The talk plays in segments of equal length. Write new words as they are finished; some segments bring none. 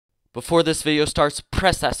Before this video starts,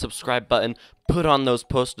 press that subscribe button, put on those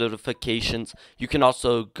post notifications. You can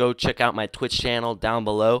also go check out my Twitch channel down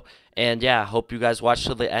below. And yeah, hope you guys watch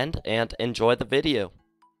till the end and enjoy the video.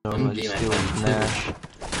 I'm stealing Nash.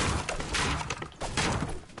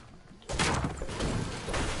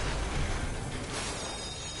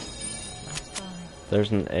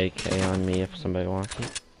 There's an AK on me if somebody wants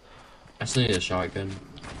it. I still need a shotgun.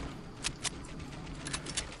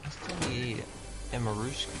 I still need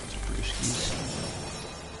Brewskis.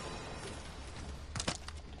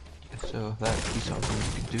 So that piece on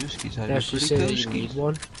Dooskies, I Dash, you pretty say that good you need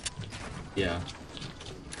one? Yeah.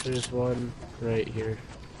 There's one right here.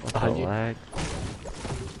 What Behind the you. lag?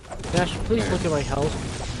 Dash, please Where? look at my health.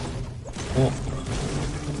 Oh.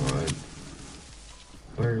 Alright.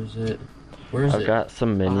 Where is it? Where is I've it? got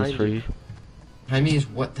some minis Behind for you. you. Behind me is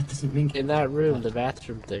what? That doesn't mean. In that room, the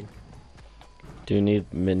bathroom thing. Do you need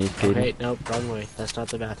minis, Gaten? Okay, nope, wrong way. That's not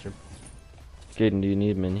the bathroom. Gaten, do you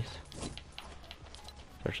need minis?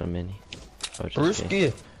 There's a mini. Oh, just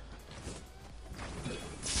kidding.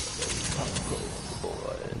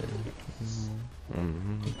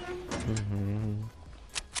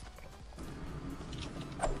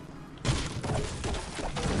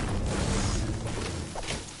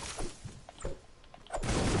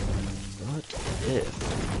 What is?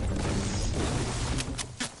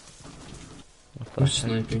 Who's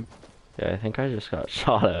sniping? Yeah, I think I just got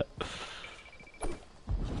shot at.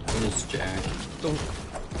 What is Jack?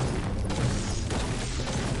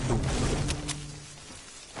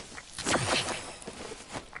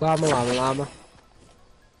 Llama.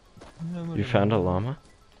 You found a llama?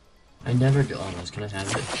 I never get llamas. Can I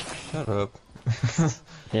have it? Shut up.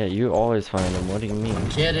 Yeah, you always find them. What do you mean?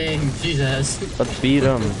 Kidding. Jesus. Let's beat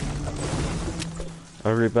them.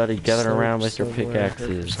 Everybody gather So- around with your somewhere I heard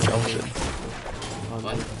pickaxes. something.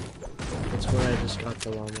 What? That's where I just got the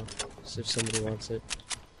llama. So if somebody wants it.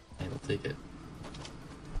 I will take it.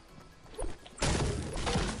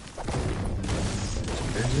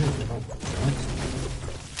 Where's it? Oh, what?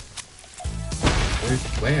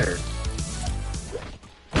 Where?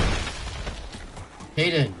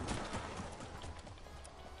 Hayden!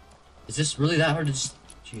 Is this really that hard to just...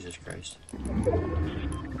 Jesus Christ.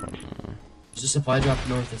 There's a supply drop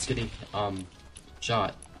north that's getting,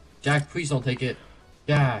 shot. Jack, please don't take it.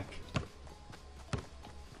 Jack.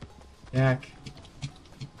 Jack,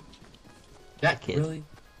 Kid. really?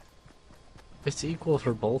 It's equal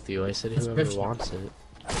for both you. I said That's whoever personal. wants it.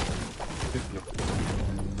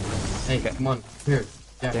 Hey, come on, here.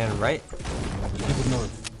 Jack, Stand right. people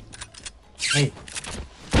north. Hey,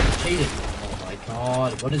 Hayden. Oh my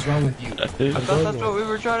god, what is wrong with you? I thought that's what we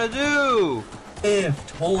were trying to do! If,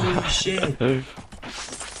 holy shit. Oh,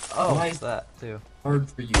 Why it's is that too. hard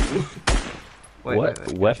for you? Wait, What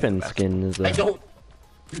wait, weapon back. skin is I that? don't.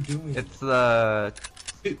 What are you doing? It's the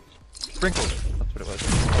sprinkles. That's what it was.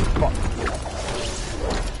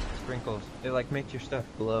 Sprinkles. It like makes your stuff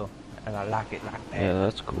glow, and I like it like that. Yeah,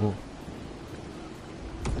 that's cool.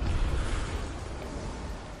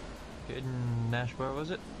 Good Nash, where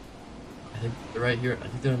was it? I think they're right here. I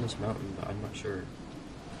think they're on this mountain, but I'm not sure.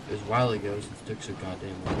 It was a while ago since it took so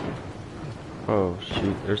goddamn long. Oh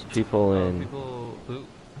shoot, there's people in. People loot.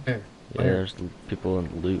 Where? Yeah, there's people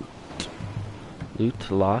in loot. Loot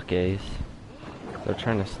to lock ace. They're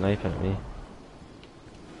trying to snipe at me.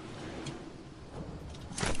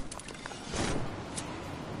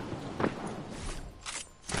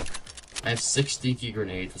 I have 6 stinky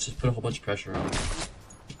grenades. Let's just put a whole bunch of pressure on them.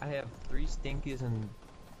 I have 3 stinkies and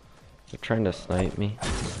They're trying to snipe me.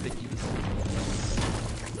 stickies.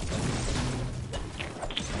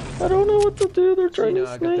 I don't know what to do. They're So, trying you know,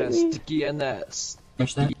 to I got snipe that me. sticky and that.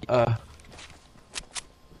 Push that.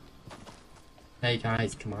 Hey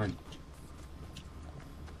guys, come on.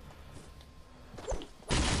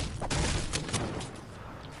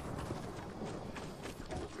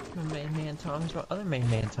 My main man Tom is my other main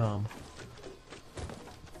man Tom.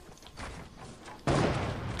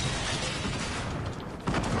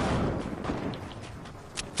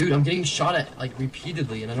 Dude, I'm getting shot at like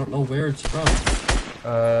repeatedly and I don't know where it's from.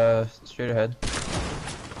 Straight ahead.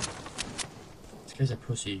 This guy's a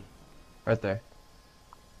pussy. Right there.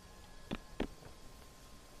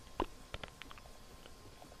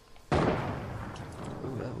 Ooh,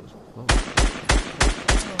 that was close.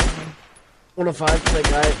 105 to that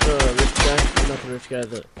guy, the rich guy. Not the rich guy,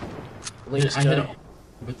 the links I hit guy. him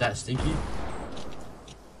with that stinky.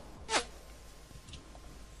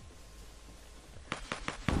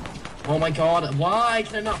 Oh my god, why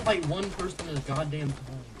can I not fight one person at a goddamn time?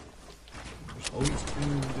 There's always 2,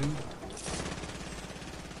 dude.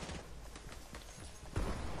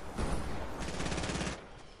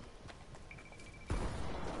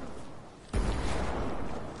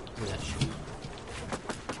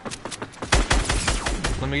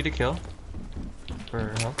 want me to get a kill? For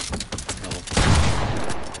help? No.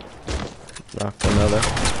 Knocked another.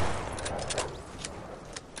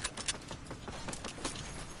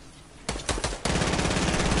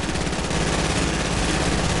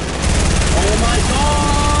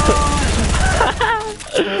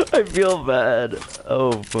 I feel bad.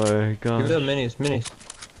 Oh my Give me the god. minis.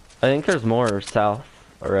 I think there's more south.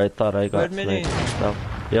 Or I thought I got Red minis. sniped south.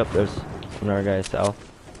 Yep, there's another guy south.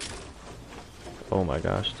 Oh my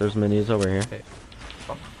gosh, there's minis over here. Okay.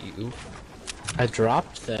 Fuck you. I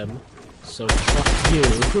dropped them, so fuck you.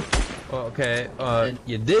 Oh, okay,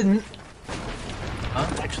 you didn't.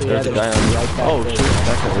 Actually, There's a yeah, guy on right back Oh there. shoot,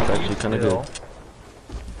 that guy was actually kinda good.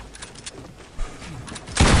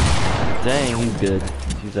 Dang, he's good.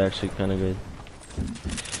 He's actually kinda good.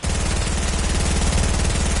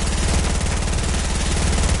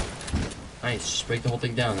 Nice, just break the whole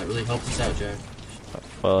thing down. That really helps us out, Jack.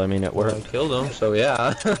 Well, I mean it Well, I worked. killed him, so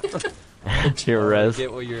yeah. Your res.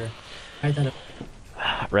 Get what you're... Write that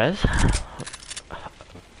up. Res?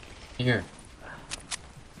 Here.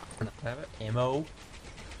 Have it? Ammo?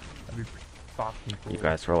 That'd be fucking cool. You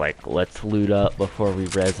guys were like, let's loot up before we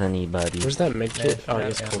res anybody. Where's that mid kit? Yeah, Oh, I yeah,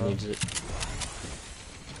 guess Cole ammo. needs it.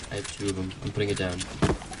 I have 2 of them. I'm putting it down.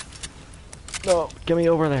 No, get me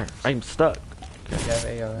over there. I'm stuck. You have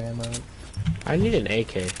AR ammo? I need an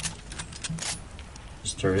AK.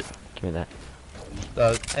 Just turret. Give me that.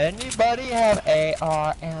 Does anybody have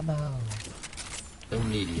AR ammo? So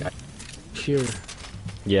needy. I Here.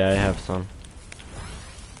 Yeah, I have some.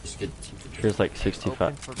 just get Here's like Open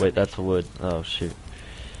 65. for Wait, that's a wood. Oh shoot.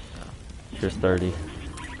 Here's 30.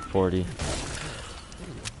 40.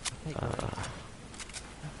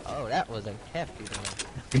 Oh, that was a hefty one.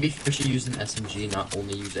 Maybe we should use an SMG, not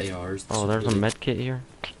only use ARs. Oh, there's a med kit here.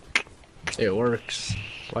 It works.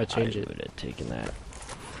 Why change I it? would have taken that.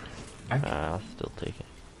 I- I'll still take it.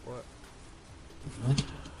 What?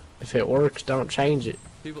 If it works, don't change it.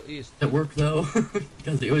 People east. That work though,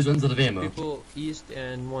 because he always runs out of ammo. People east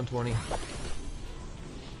and 120.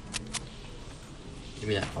 Give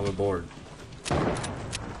me that. I'm aboard.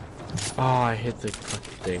 Oh, I hit the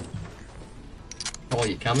fucking thing. Oh,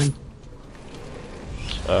 you coming?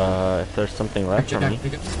 If there's something left Check for out, me.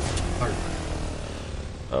 pick up. Hard.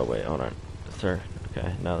 Oh wait, hold on. Sir.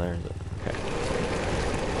 Okay, no, there's it.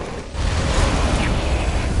 Okay.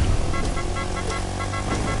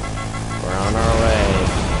 We're on our way.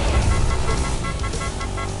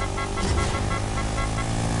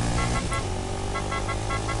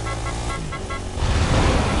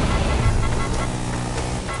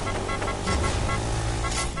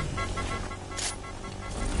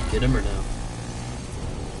 Get him or no?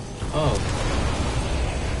 Oh.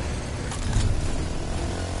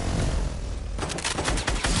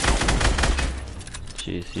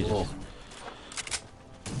 Jeez, he Cool. just...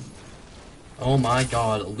 Oh my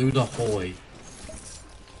god, loot ahoy.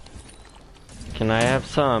 Can I have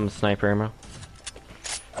some sniper ammo?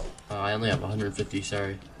 I only have 150,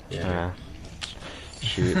 sorry. Yeah.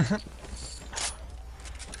 Shoot.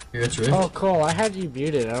 Here, it's Rift. Oh, Cole, I had you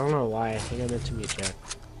muted. I don't know why. I think I meant to mute Jack.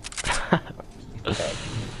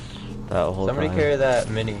 That whole Somebody time. carry that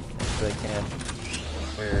mini if they can.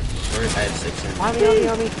 Where? I have 6 in. On me,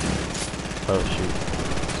 on me. Oh shoot.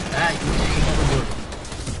 Ah, you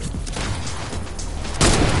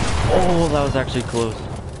Oh, that was actually close.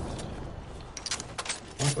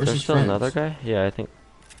 Where's There's his still friends? another guy? Yeah, I think.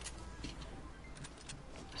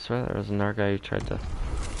 I swear there was another guy who tried to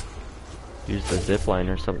use the zip line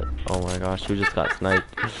or something. Oh my gosh, who just got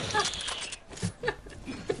sniped?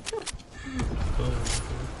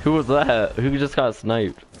 Who was that? Who just got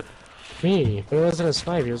sniped? Me. But it wasn't a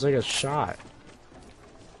snipe. It was like a shot.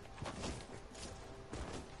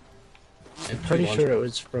 I have Pretty 2 sure it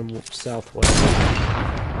was from southwest.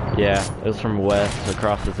 Yeah, it was from west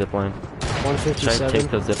across the zip line. Should I 157. take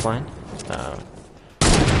the zip line?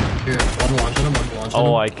 Here, one launch on him, one launch on him.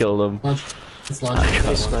 Oh, I killed him. Launch. Let's launch. Nice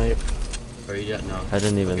One. snipe. Or you got no. I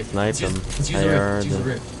didn't even Okay, snipe him. Let's use I the rift. heard Use the him.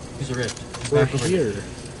 rift. Use the rift. We're Back over here.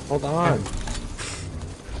 Hold on. Is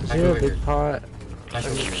Back there a over big here. pot? Back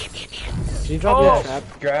over here. Can you drop Oh, me a trap?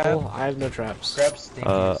 grab- Cole? I have no traps. Grab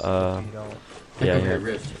stinkies. if you don't. Back Yeah, over here. here.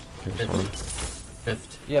 Rift. Here's one.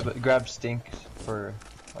 Rift. Yeah, but grab stinks for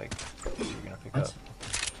like you're gonna pick What? up.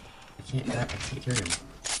 I can't carry him.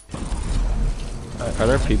 Are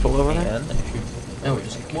there people over there? And No,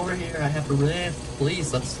 just come over here. I have a rift.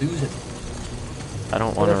 Please, let's use it. I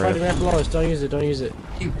don't Oh, want they're to fighting rift. right below us. Don't use it. Don't use it.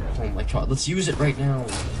 Dude, oh my god, let's use it right now.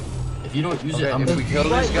 If you don't use Okay, it, I'm if we kill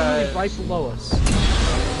Right, these literally guys. right below us.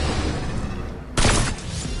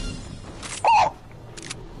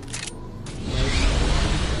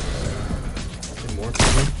 More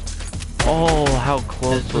coming.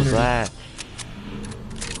 close was that?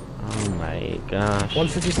 Oh my gosh.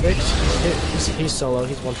 156. He's solo.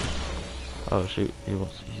 He's 150. Oh shoot, he's...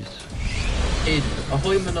 Hey,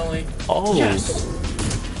 ahoy Manoli. Oh! Yes.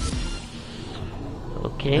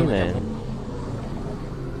 Okay then.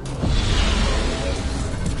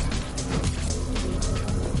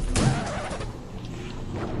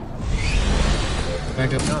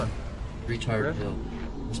 Back up. No. Retard Rift? hill.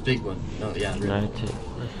 This big one. No, yeah. Rift. 90. We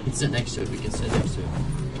can sit next to it. We can sit next to it.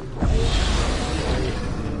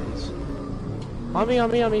 On me.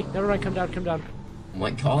 Never mind. Come down. Oh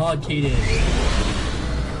my god, Kaden.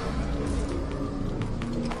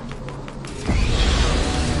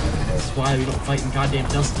 That's why we don't fight in goddamn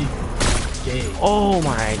Dusty. Gay. Oh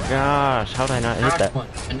my gosh, how did I not hit Act that? one.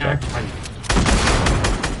 An act one.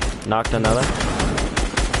 Knocked another?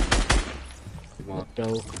 Come on.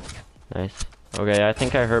 Go. Nice. Okay, I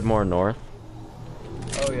think I heard more north.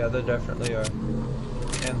 Oh yeah, there definitely are.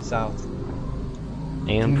 And south.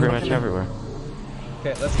 And pretty much everywhere.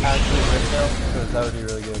 Okay, let's actually rift now, because that would be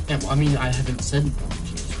really good. Yeah, well, I mean, I haven't said.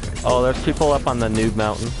 Jesus Christ. Oh, there's people up on the noob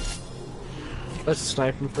mountain. Let's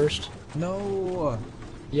snipe him first. No.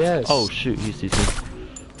 Yes. Oh shoot, he sees me.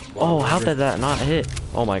 Oh, how did that not hit?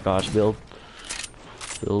 Oh my gosh, build.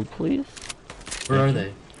 Build, please? Where are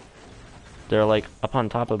they? They're like up on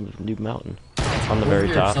top of Noob Mountain. On the Over very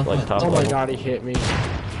here, top, southwest. like top Oh my level. god, he hit me.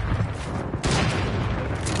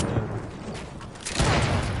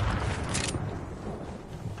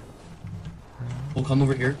 We'll come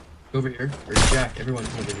over here. Go over here. Or Jack, everyone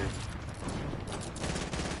come over here.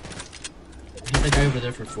 Hit that guy over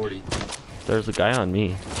there for 40. There's a guy on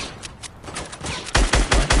me.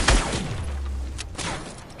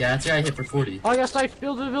 Yeah, that's the guy I hit for 40. Oh, I got sniped.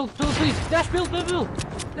 Build, please. Dash, build.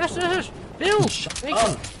 Dash. Build. Shut Thank up!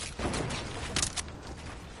 you.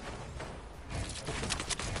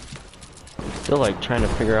 Still like trying to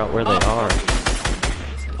figure out where they are.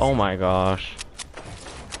 Oh my gosh.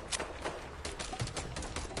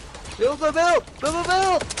 Build.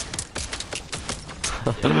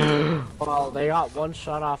 Well, they got one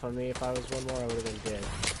shot off of me. If I was one more, I would have been dead.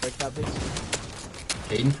 Break that, please.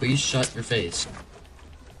 Aiden, please shut your face.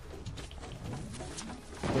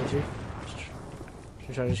 Thank you.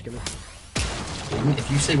 Should I just give me? Aiden, if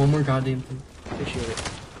you say one more goddamn thing. Appreciate it.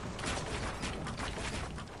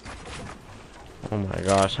 Oh my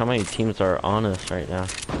gosh, how many teams are on us right now?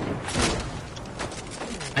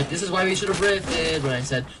 This is why we should have rifted when I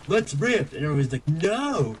said, let's rift. And everyone's like,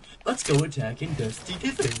 no, let's go attack in Dusty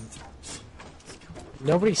Diffins.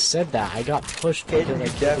 Nobody said that. I got pushed because I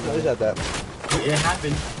Definitely said that. It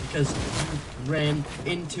happened because you ran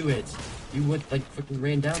into it. You went, like, freaking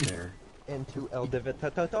ran down there. Into El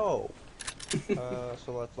Divitato.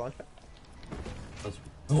 So let's launch it.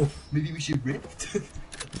 Oh, maybe we should rift?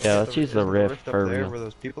 Yeah, let's use the rift up for there real. where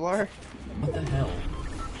those people are. What the hell?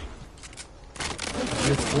 You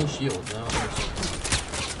have full shield now.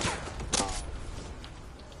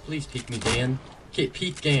 Please peek me, Dan. Okay,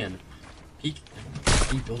 peek Dan. Peek.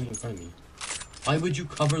 Keep building in front of me. Why would you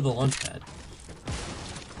cover the launch pad?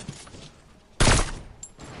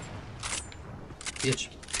 Bitch.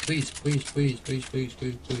 Please.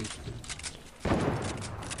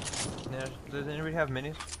 Yeah, does anybody have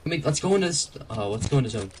minis? Let's go into this. Let's go into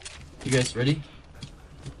zone. You guys ready?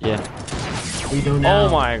 Yeah. We go now. Oh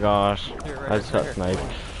my gosh. Here, right I just got here. sniped.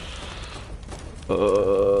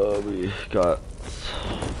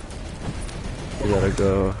 We gotta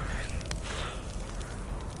go.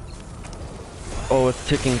 Oh, it's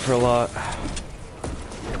ticking for a lot. Are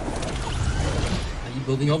you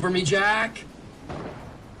building over me, Jack?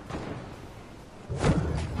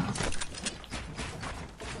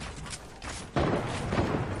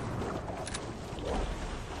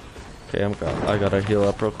 Okay, I gotta heal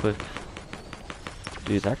up real quick.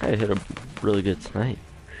 Dude, that guy hit a really good snipe.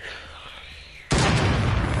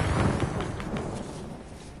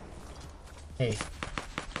 Hey,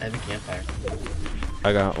 I have a campfire.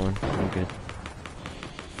 I got one. I'm good.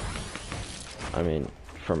 I mean,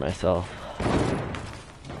 for myself.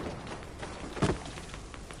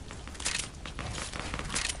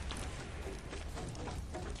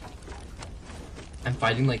 I'm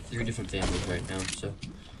fighting like 3 different families right now, so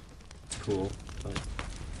it's cool. But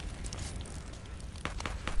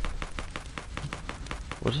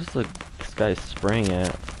What is this guy spraying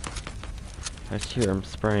at? I just hear him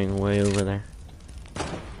spraying way over there.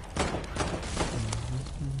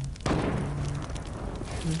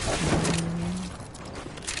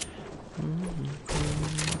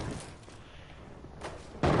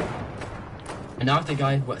 I knocked the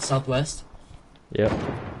guy southwest. Yep.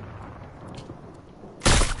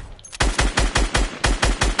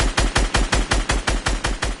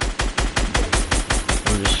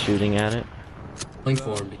 shooting at it. Playing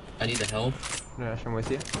form. I need the help. Nash, I'm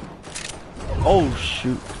with you. Oh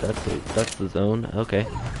shoot, that's the zone. Okay.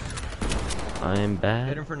 I'm Hit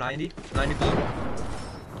bad. him for 90. 90 blue.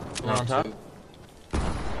 One on top. Did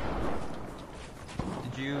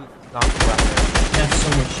you knock the left there? I have so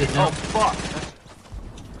much shit now. Oh, fuck!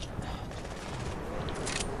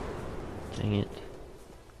 Dang it.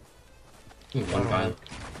 Only one guy.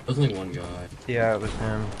 There's only one guy. Yeah, it was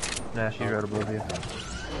him. Nash, he's right above you.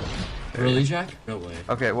 Really, Jack? No way.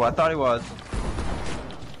 Okay, well, I thought he was.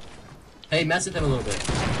 Hey, mess with them a little bit.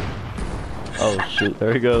 Oh shoot,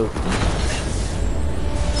 there he goes.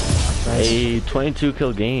 A 22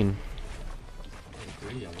 kill game.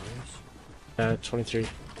 23.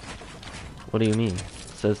 What do you mean? It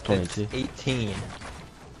says 22. It's 18.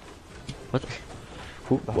 What?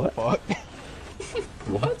 Who, what? Fuck?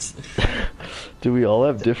 What? Do we all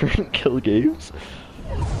have different kill games?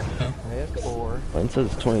 I have 4. Mine says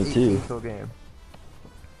 18 22. kill game.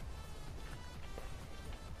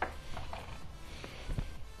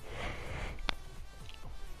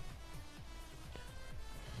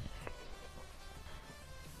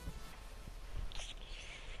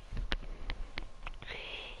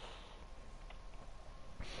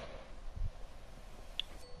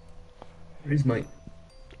 Where's my...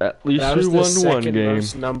 At least That was you the won one second game.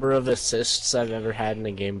 most number of assists I've ever had in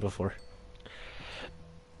a game before.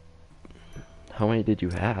 How many did you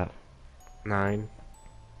have? 9.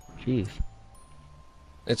 Jeez.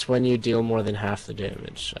 It's when you deal more than half the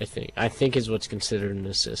damage, I think. I think is what's considered an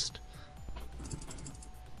assist.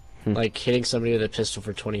 Like hitting somebody with a pistol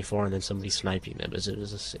for 24 and then somebody sniping them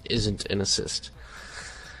isn't an assist.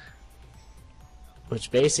 Which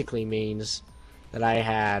basically means that I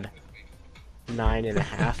had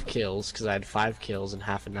 9.5 kills, because I had 5 kills and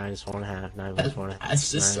half of 9 is 4.5. 9 was 4.5.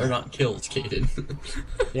 Assists are not kills, Caden.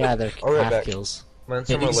 Yeah, they're I'll be right half back. kills. When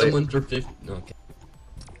Hitting someone someone for 50... Okay.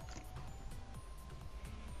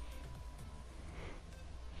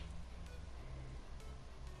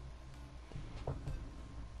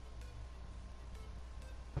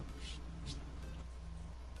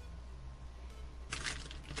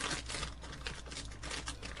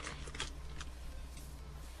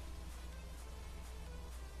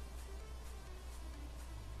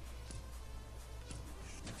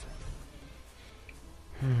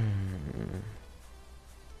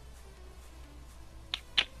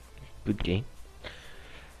 Good game.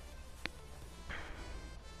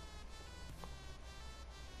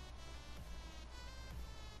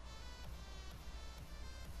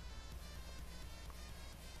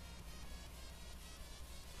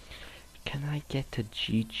 Can I get to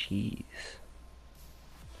GG's?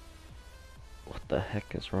 What the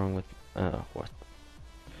heck is wrong with... what?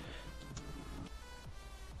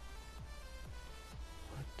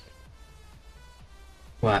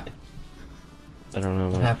 What? I don't know,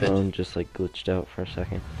 What my happened? phone just like glitched out for a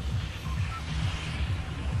second.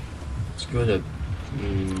 Let's go to...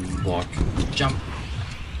 block. Jump!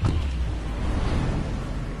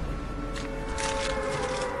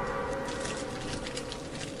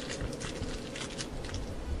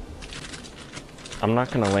 I'm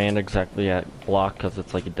not gonna land exactly at block because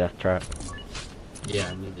it's like a death trap.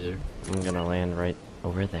 Yeah, me neither. I'm gonna land right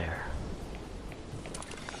over there.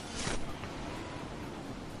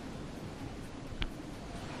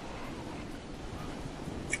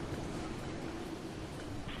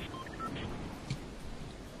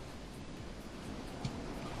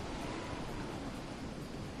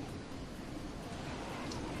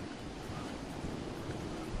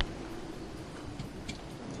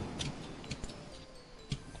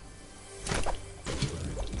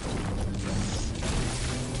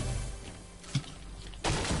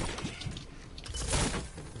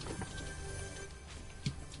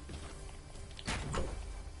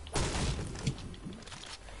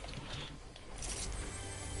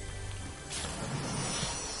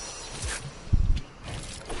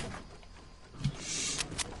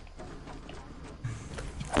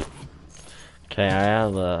 Okay, I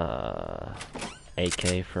have a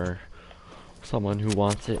AK for someone who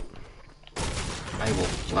wants it. I will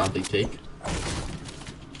gladly take.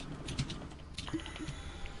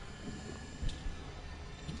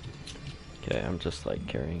 Okay, I'm just like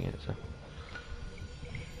carrying it, so.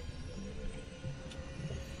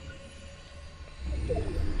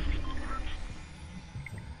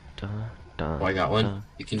 Dun, dun, Oh, I got one. dun.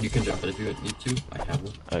 You can jump it if you need to. I have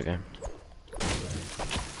one. Okay.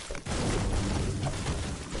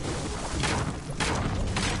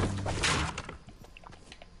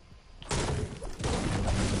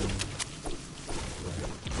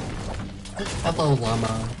 Hello,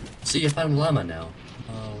 llama. See, I found llama now.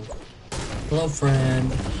 Oh. Hello,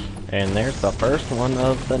 friend. And there's the first one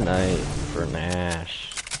of the night for Nash.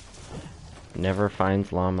 Never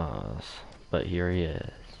finds llamas, but here he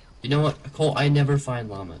is. You know what, Cole? I never find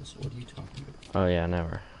llamas. What are you talking about? Oh yeah,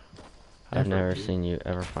 never. I've Never, never dude. seen you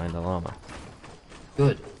ever find a llama.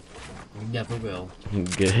 Good. We never will.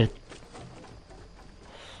 Good.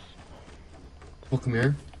 Well, come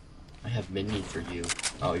here. I have mini for you.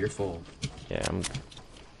 Oh, you're full. Yeah,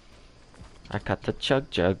 I got the chug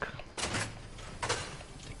jug.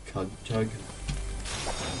 The chug.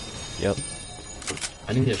 Yep.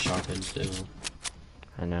 I need a shotgun still.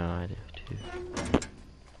 I know, I do too.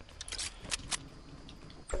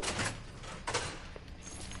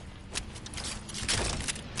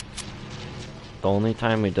 The only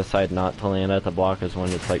time we decide not to land at the block is when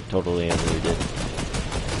it's like totally unlooted.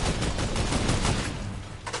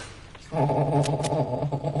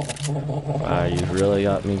 Wow, you really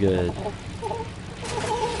got me good.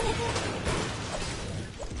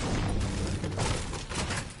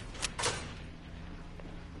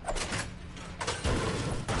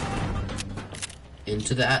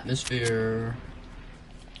 Into the atmosphere.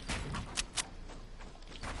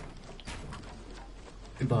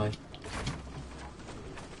 Goodbye.